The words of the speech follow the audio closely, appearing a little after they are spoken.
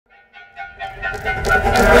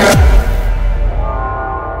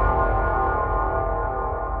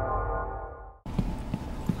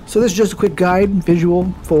So this is just a quick guide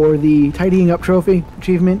visual for the Tidying Up Trophy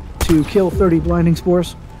achievement to kill 30 blinding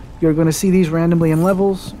spores. You're going to see these randomly in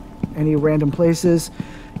levels, any random places.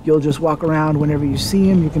 You'll just walk around whenever you see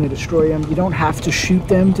them. You're going to destroy them. You don't have to shoot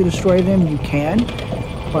them to destroy them. You can,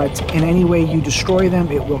 but in any way you destroy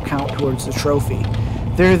them, it will count towards the trophy.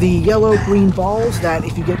 They're the yellow-green balls that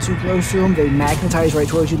if you get too close to them, they magnetize right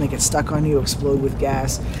towards you and they get stuck on you, explode with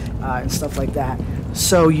gas, and stuff like that.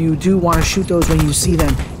 So you do want to shoot those when you see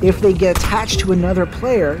them. If they get attached to another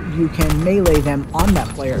player, you can melee them on that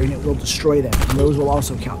player and it will destroy them. And those will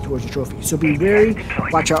also count towards the trophy. So be wary,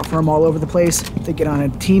 watch out for them all over the place. If they get on a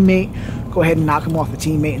teammate, go ahead and knock them off a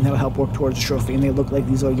teammate and that'll help work towards the trophy. And they look like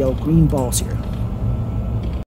these little yellow-green balls here.